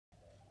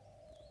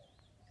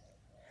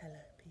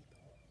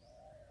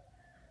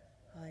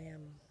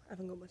I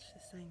haven't got much to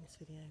say in this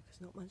video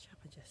because not much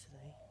happened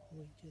yesterday.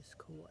 We just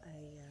caught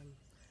a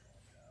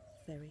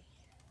ferry,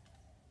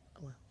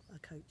 well,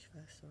 a coach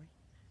first, sorry,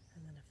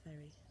 and then a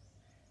ferry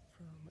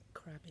from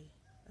Krabi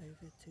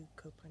over to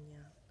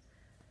Phagnan,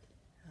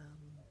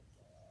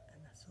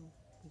 and that's all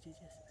we did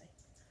yesterday.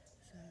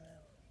 So,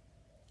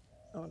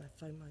 oh, and I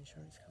phoned my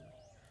insurance company.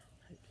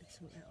 Hopefully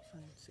sort out a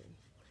phone soon.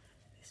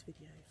 This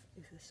video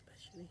is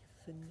especially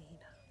for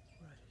Nina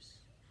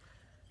Rose,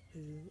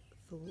 who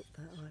thought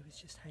that I was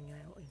just hanging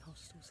out in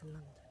hostels in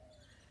London.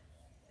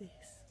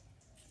 This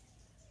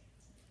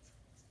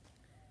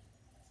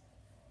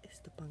is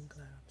the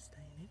bungalow I'm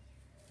staying in,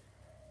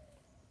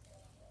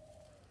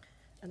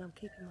 and I'm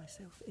keeping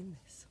myself in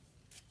this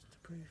to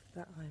prove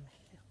that I'm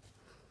here.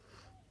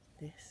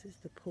 This is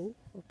the pool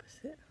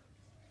opposite,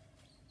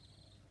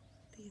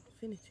 the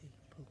infinity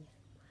pool.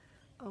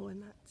 Oh,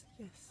 and that's,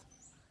 yes,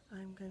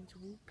 I'm going to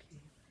walk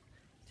you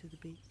to the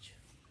beach.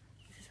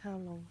 This is how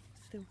long,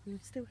 I'm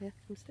still here.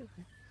 This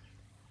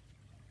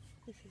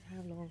is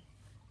how long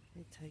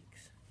it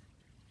takes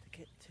to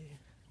get to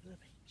the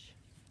beach.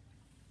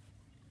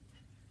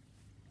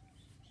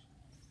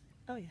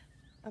 Oh yeah,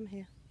 I'm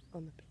here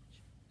on the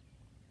beach.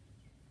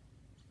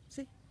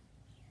 See?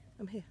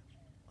 I'm here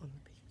on the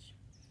beach.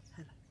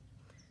 Hello.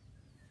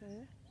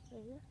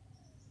 There.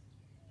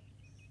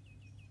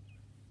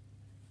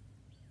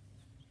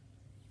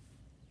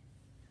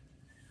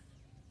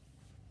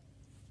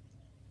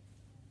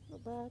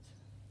 Not bad.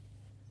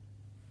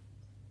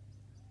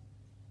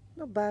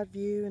 Not bad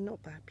view and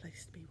not bad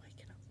place to be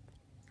waking up.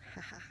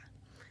 Haha.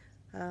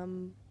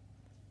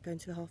 Going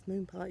to the half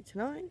moon party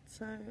tonight,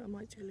 so I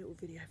might do a little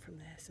video from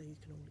there so you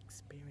can all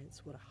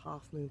experience what a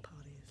half moon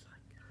party is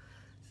like.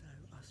 So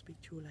I'll speak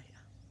to you all later.